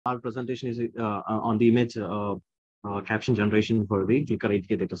our presentation is on the image caption generation for the Flickr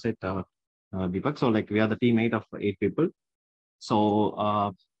 8K dataset, Deepak. So, like, we are the team 8 of 8 people.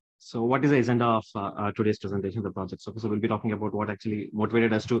 So, what is the agenda of today's presentation, the project? So, we'll be talking about what actually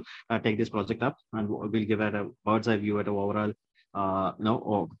motivated us to take this project up, and we'll give it a bird's eye view at a overall,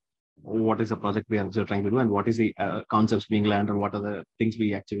 or what is the project we are trying to do, and what is the concepts being learned, and what are the things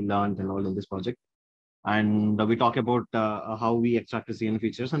we actually learned and all in this project. And we talk about how we extract the CNN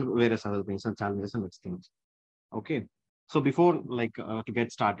features and various other things and challenges and things. Okay. So before, like, to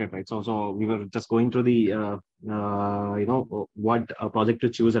get started, right? So we were just going through the what project to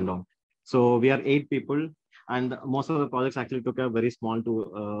choose and all. So we are 8 people, and most of the projects actually took a very small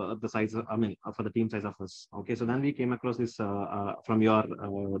to the size. I mean, for the team size of us. Okay. So then we came across this from your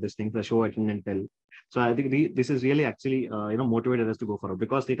this thing, the show attendant tell. So I think this is really actually motivated us to go for it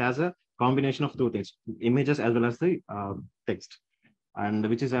because it has a combination of two things: images as well as the text, and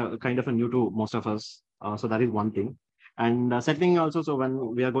which is a kind of a new to most of us. So that is one thing. And setting also, so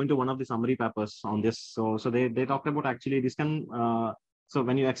when we are going to one of the summary papers on this, so they talked about actually this can so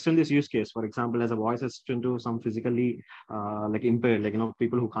when you extend this use case, for example, as a voice assistant to some physically like impaired, like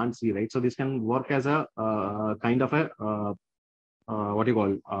people who can't see, right? So this can work as a kind of a what do you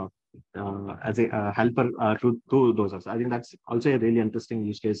call as a helper to those. I think that's also a really interesting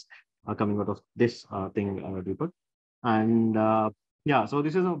use case coming out of this thing, Deepak. And yeah, so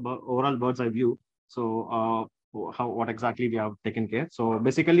this is a overall bird's eye view. So what exactly we have taken care. So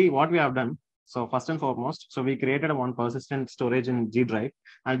basically what we have done. So first and foremost, so we created a one persistent storage in G drive,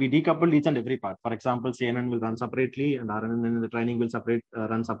 and we decoupled each and every part. For example, CNN will run separately, and RNN in the training will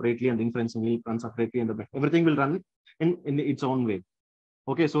run separately, and inference will run separately, and everything will run in its own way.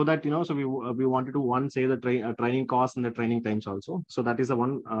 Okay, so that so we wanted to one say the training costs and the training times also. So that is the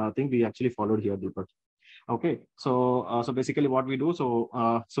one thing we actually followed here, Deepak. Okay, so basically what we do, so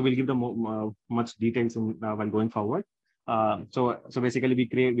we'll give them much details in, while going forward. So basically we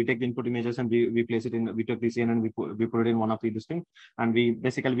take the input images and we place it in, we took the scene and we put it in one of the listing, and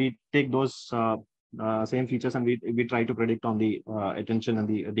we take those same features and we try to predict on the attention and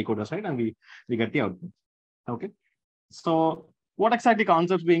the decoder side, and we get the output. Okay, so what exactly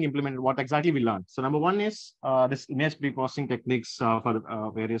concepts being implemented, what exactly we learned. So number one is this image pre-processing techniques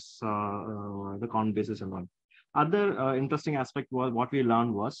for various the count basis and all. Other interesting aspect was what we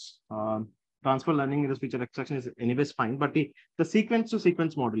learned was transfer learning in this feature extraction is anyways fine, but the sequence to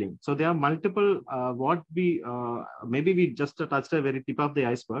sequence modeling. So there are multiple what we maybe we just touched a very tip of the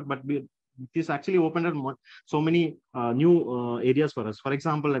iceberg, but this actually opened up so many new areas for us. For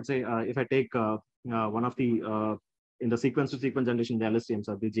example, let's say if I take one of the in the sequence to sequence generation, the LSTMs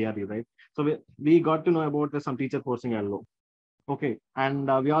or the GRU, right? So we got to know about some teacher forcing LO. Okay, and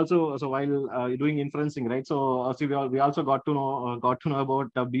we also, so while doing inferencing, right? So, we also got to know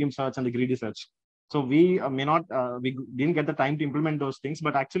about beam search and the greedy search. So we may not we didn't get the time to implement those things,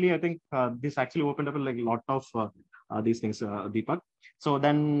 but actually I think this actually opened up like a lot of these things, Deepak. So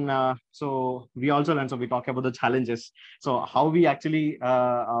then so we also learned. So we talk about the challenges. So how we actually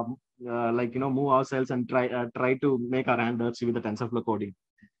move ourselves and try to make our handles with the TensorFlow coding.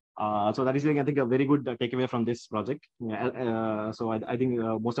 So that is, I think, a very good takeaway from this project. So I think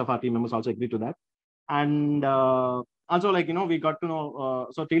most of our team members also agree to that. And also, we got to know,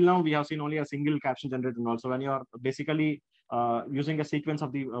 so till now we have seen only a single caption generator. And also when you are basically using a sequence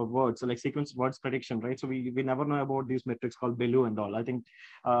of the words, so like sequence words prediction, right? So we never know about these metrics called Belu and all. I think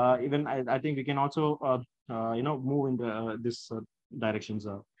even I think we can also, move in this directions.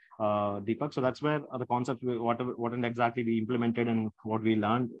 Deepak. So that's where the concept, what exactly we implemented and what we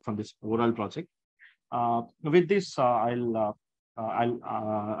learned from this overall project. With this, I'll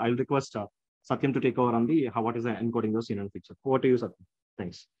request Satyam to take over on the what is the encoding those CNN feature. Over to you, Satyam.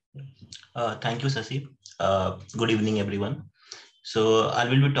 Thanks. Thank you, Sasi. Good evening, everyone. So I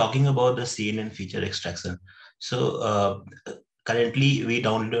will be talking about the CNN feature extraction. So currently we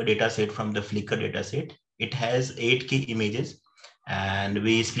download a data set from the Flickr dataset. It has 8K images, and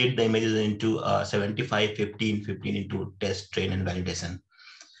we split the images into 75, 15, 15 into test, train, and validation.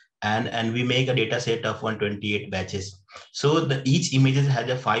 And we make a data set of 128 batches. So each images has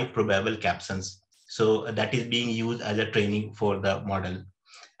a 5 probable captions. So that is being used as a training for the model.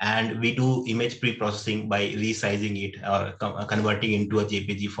 And we do image pre-processing by resizing it or converting into a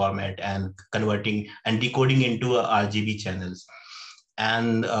JPG format and converting and decoding into a RGB channels.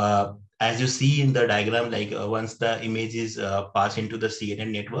 And as you see in the diagram, like once the image is passed into the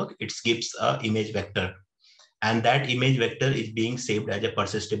CNN network, it gives a image vector. And that image vector is being saved as a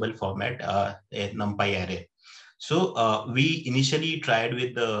persistable format, a NumPy array. So we initially tried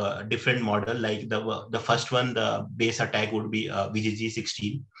with the different model, like the first one, the base attack would be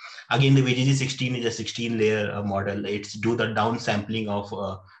VGG16. Again, the VGG16 is a 16 layer model. It's do the down sampling of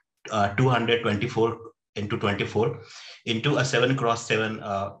 224 into 24 into a 7x7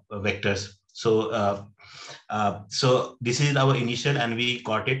 vectors. So this is our initial, and we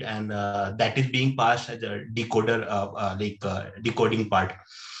got it, and that is being passed as a decoder, decoding part.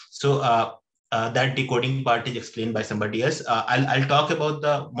 So that decoding part is explained by somebody else. I'll talk about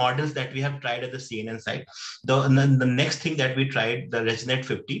the models that we have tried at the CNN side. The next thing that we tried, the ResNet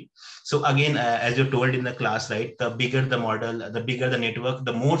 50. So again, as you told in the class, right, the bigger the model, the bigger the network,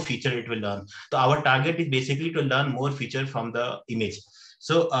 the more feature it will learn. So our target is basically to learn more feature from the image.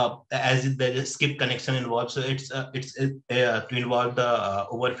 So as the skip connection involved, so it's to involve the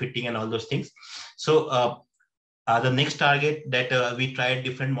overfitting and all those things. So the next target that we tried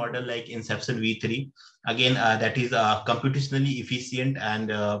different model like Inception V3. Again, that is computationally efficient,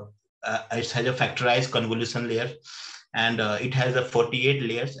 and it has a factorized convolution layer, and it has a 48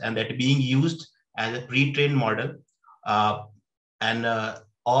 layers, and that being used as a pre-trained model. And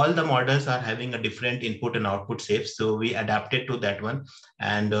all the models are having a different input and output shapes. So we adapted to that one.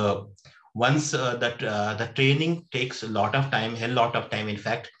 And once the training takes a lot of time, hell lot of time, in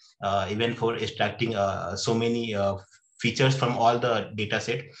fact, even for extracting so many features from all the data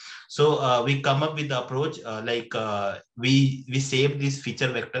set. So we come up with the approach we save this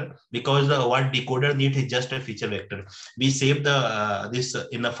feature vector, because what decoder needs is just a feature vector. We save the this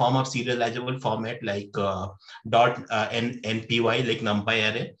in the form of serializable format, like .npy, like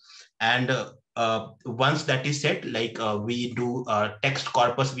numpy array. And once that is set, we do text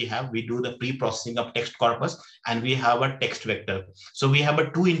corpus, we do the pre-processing of text corpus, and we have a text vector. So we have a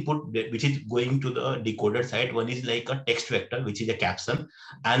two input which is going to the decoder side. One is like a text vector, which is a caption,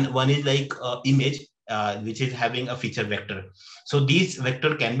 and one is like image, which is having a feature vector. So these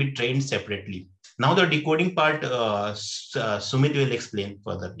vector can be trained separately. Now the decoding part, Sumit will explain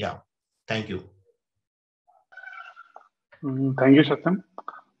further. Yeah, thank you. Thank you, Satyam.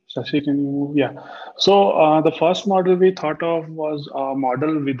 Shashi, can you? Yeah. So the first model we thought of was a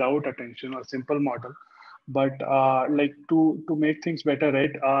model without attention, a simple model. But like to make things better,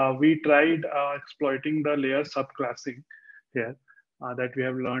 right? We tried exploiting the layer subclassing here that we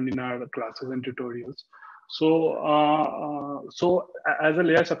have learned in our classes and tutorials. So as a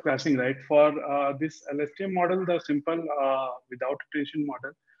layer subclassing, right? For this LSTM model, the simple without attention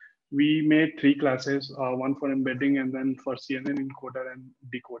model, we made three classes, one for embedding and then for CNN encoder and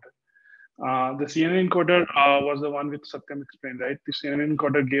decoder. The CNN encoder was the one which Satyam explained, right? The CNN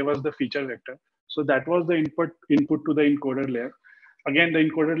encoder gave us the feature vector. So that was the input to the encoder layer. Again, the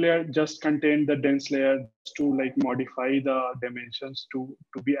encoder layer just contained the dense layer to like modify the dimensions to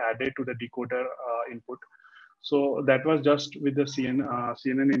be added to the decoder input. So that was just with the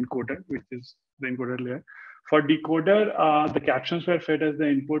CNN encoder, which is the encoder layer. For decoder, the captions were fed as the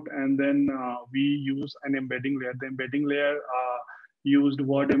input, and then we use an embedding layer. The embedding layer used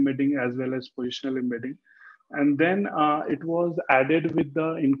word embedding as well as positional embedding. And then it was added with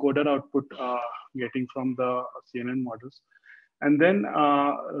the encoder output getting from the CNN models. And then,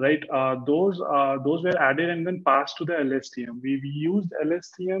 those were added and then passed to the LSTM. We used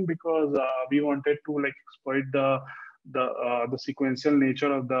LSTM because we wanted to like exploit the sequential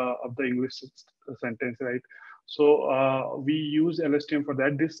nature of the English sentence, right? So we use LSTM for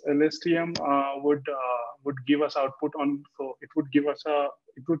that. This LSTM would give us output on. So it would give us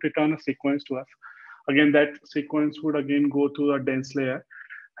it would return a sequence to us. Again, that sequence would again go to a dense layer,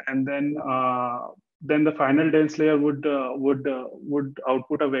 and then the final dense layer would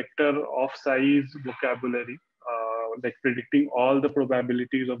output a vector of size vocabulary, like predicting all the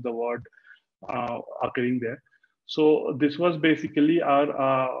probabilities of the word occurring there. So this was basically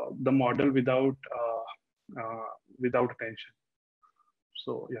our the model without attention.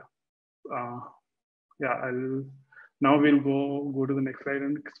 So now we'll go to the next slide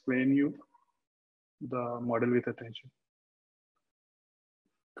and explain you the model with attention.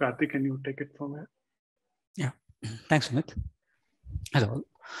 Karthik, can you take it from here? Yeah, thanks, Sumit. Hello.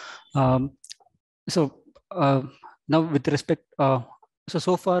 Now with respect,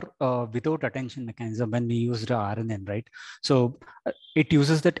 so far without attention mechanism, when we use the RNN, right? So it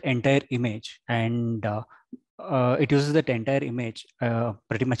uses that entire image, and it uses that entire image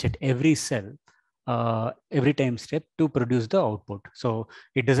pretty much at every cell, every time step to produce the output. So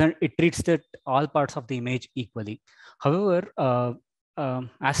it treats that all parts of the image equally. However,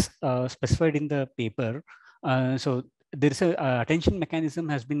 as specified in the paper, so there is a attention mechanism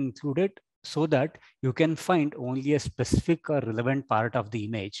has been included so that you can find only a specific or relevant part of the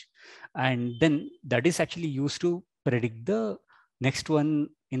image. And then that is actually used to predict the next one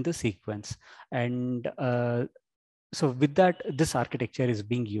in the sequence. And so with that, this architecture is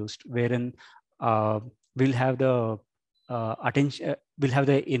being used, wherein we'll have the attention, we'll have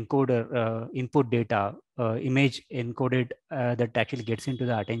the encoder input data, image encoded that actually gets into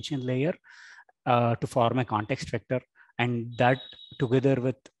the attention layer to form a context vector, and that together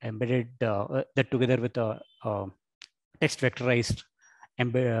with embedded, that together with a text vectorized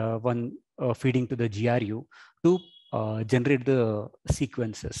one feeding to the GRU to generate the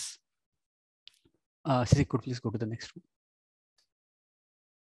sequences. Sisi, could please go to the next one.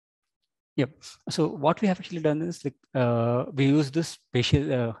 Yep. So what we have actually done is, like, we use this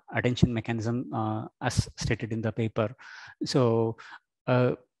spatial attention mechanism as stated in the paper. So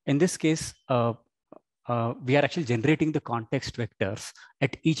in this case, we are actually generating the context vectors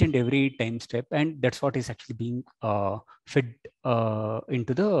at each and every time step, and that's what is actually being fed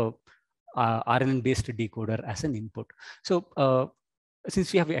into the RNN-based decoder as an input. So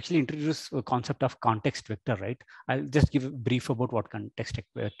since we have actually introduced a concept of context vector, right? I'll just give a brief about what context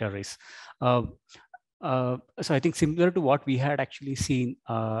vector is. So I think similar to what we had actually seen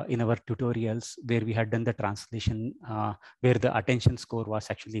in our tutorials, where we had done the translation, where the attention score was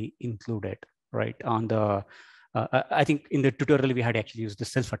actually included, right? On the, I think in the tutorial, we had actually used the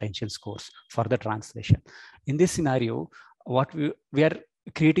self-attention scores for the translation. In this scenario, what we are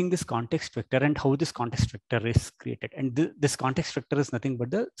creating this context vector, and how this context vector is created. And this context vector is nothing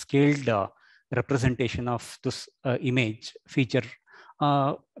but the scaled representation of this image feature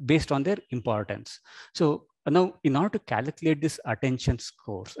based on their importance. So now, in order to calculate this attention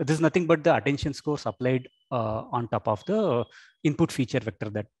scores, this is nothing but the attention scores applied on top of the input feature vector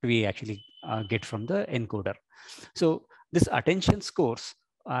that we actually get from the encoder. So this attention scores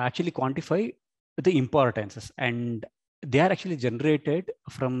actually quantify the importances, and they are actually generated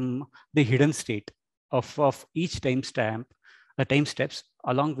from the hidden state of each time steps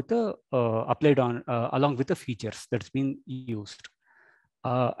along with the applied on along with the features that's been used.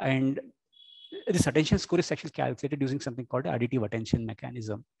 And this attention score is actually calculated using something called additive attention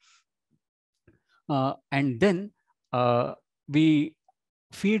mechanism. And then we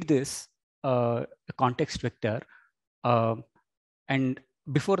feed this context vector, and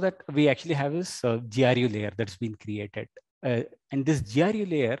before that, we actually have this GRU layer that's been created. And this GRU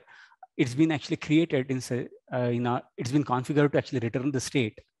layer, it's been actually created in it's been configured to actually return the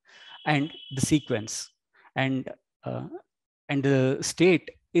state and the sequence. And the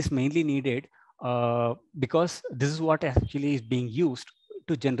state is mainly needed because this is what actually is being used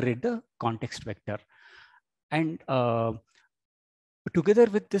to generate the context vector. And together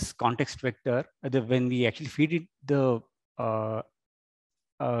with this context vector, when we actually feed it the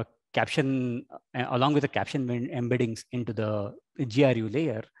caption along with the caption embeddings into the GRU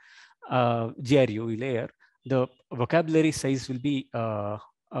layer, the vocabulary size will be the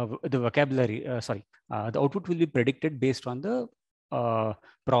output will be predicted based on the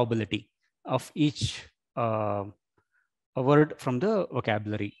probability of each word from the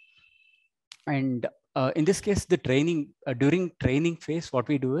vocabulary. And in this case, the training during training phase, what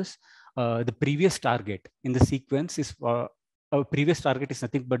we do is the previous target in the sequence is our previous target is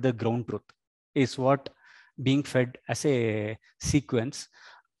nothing but the ground truth is what being fed as a sequence.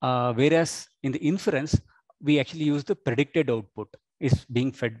 Whereas in the inference, we actually use the predicted output is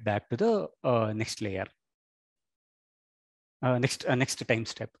being fed back to the next layer, next time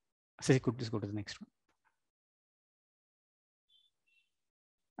step. So you could just go to the next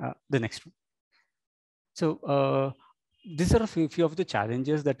one. The next one. So these are a few of the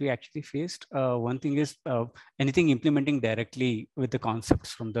challenges that we actually faced. One thing is anything implementing directly with the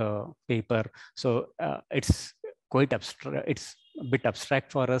concepts from the paper. So it's quite abstract. It's a bit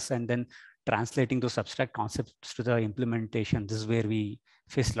abstract for us, and then translating those abstract concepts to the implementation. This is where we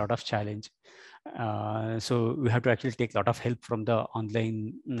face a lot of challenge. So we have to actually take a lot of help from the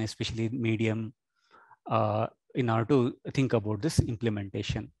online, especially Medium, in order to think about this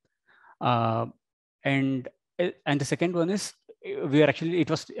implementation. And the second one is we are actually, it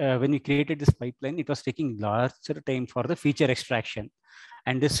was when we created this pipeline, it was taking larger time for the feature extraction.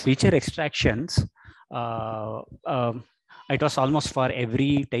 And this feature extractions, it was almost for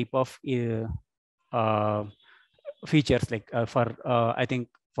every type of features, like I think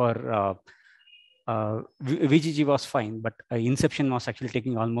for VGG was fine, but Inception was actually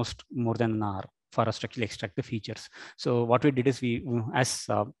taking almost more than an hour for us to actually extract the features. So what we did is we, as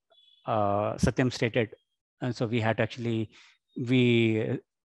Satyam stated, and so we had to actually, we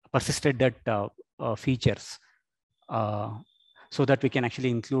persisted that features so that we can actually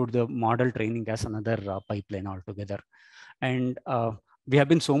include the model training as another pipeline altogether. And we have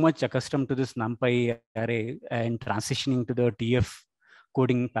been so much accustomed to this NumPy array and transitioning to the TF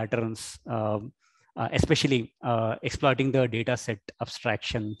coding patterns, especially exploiting the data set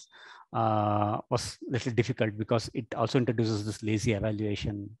abstractions was a little difficult because it also introduces this lazy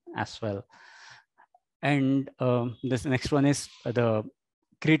evaluation as well. And this next one is the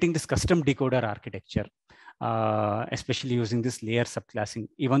creating this custom decoder architecture, especially using this layer subclassing,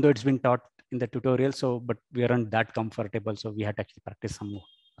 even though it's been taught in the tutorial. So, but we aren't that comfortable. So we had to actually practice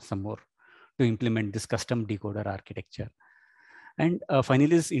some more to implement this custom decoder architecture. And finally,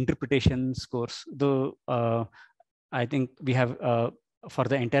 this interpretation scores. Though I think we have, for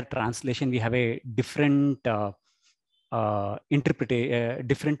the entire translation, we have a different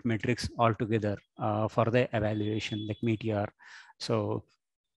different metrics altogether for the evaluation, like Meteor. So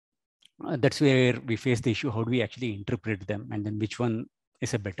that's where we face the issue. How do we actually interpret them, and then which one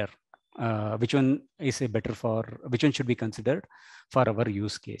is a better, which one should be considered for our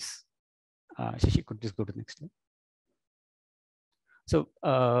use case? Shashi, could just go to the next slide. So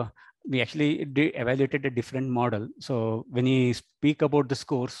we actually evaluated a different model. So when you speak about the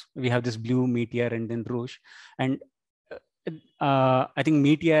scores, we have this blue, Meteor, and then Rouge. And I think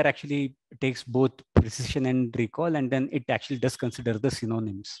Meteor actually takes both precision and recall, and then it actually does consider the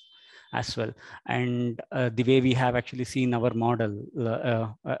synonyms as well. And the way we have actually seen our model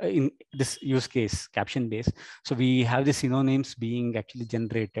in this use case, caption based. So we have the synonyms being actually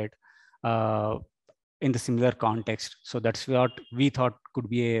generated in the similar context. So that's what we thought could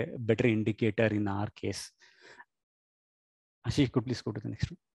be a better indicator in our case. Ashish, could please go to the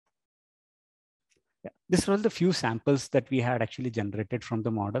next one. Yeah, these are all the few samples that we had actually generated from the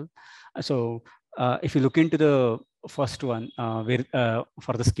model. So if you look into the first one, where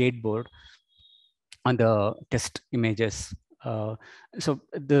for the skateboard on the test images, so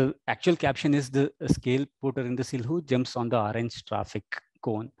the actual caption is the scale porter in the sill who jumps on the orange traffic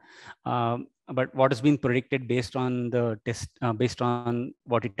cone. But what has been predicted based on the test, based on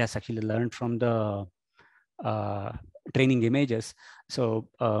what it has actually learned from the training images. So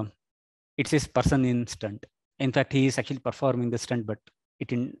it says person in stunt. In fact, he is actually performing the stunt, but it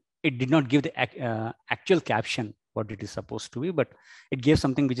did not give the actual caption what it is supposed to be, but it gave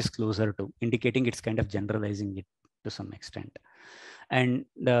something which is closer to, indicating it's kind of generalizing it to some extent. And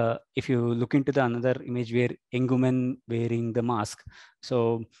if you look into the another image where young woman wearing the mask,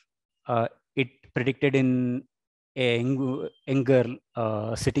 so it predicted in a young girl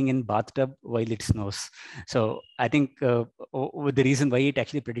sitting in bathtub while it snows. So I think the reason why it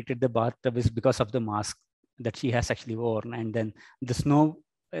actually predicted the bathtub is because of the mask that she has actually worn, and then the snow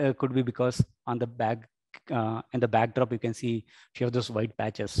could be because on the back in the backdrop you can see few of those white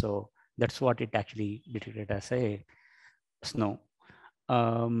patches. So that's what it actually detected as a snow.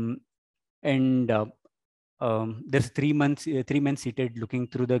 There's three men seated looking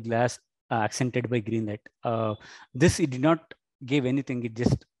through the glass, accented by green light. This it did not give anything. It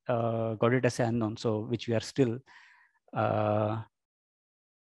just got it as an unknown. So which we are still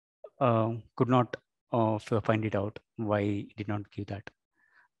could not find it out why it did not give that.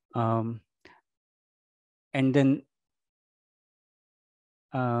 And then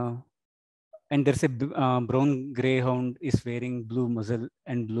and there's a brown greyhound is wearing blue muzzle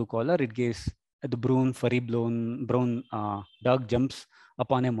and blue collar. It gives the brown furry brown dog jumps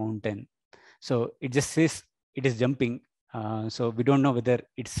upon a mountain. So it just says it is jumping. So we don't know whether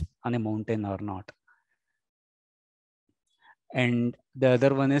it's on a mountain or not. And the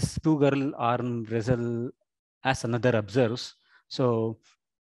other one is two girl arm wrestle as another observes. So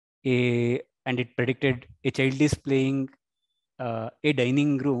and it predicted a child is playing a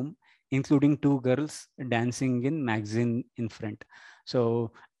dining room, including two girls dancing in magazine in front.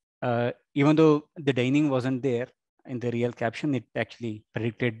 So even though the dining wasn't there in the real caption, it actually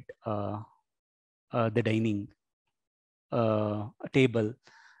predicted the dining table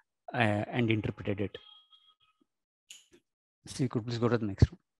and interpreted it. So you could please go to the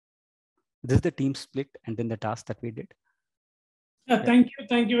next one. This is the team split and then the task that we did. Yeah,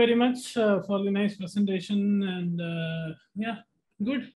 thank you very much for the nice presentation, and yeah, good.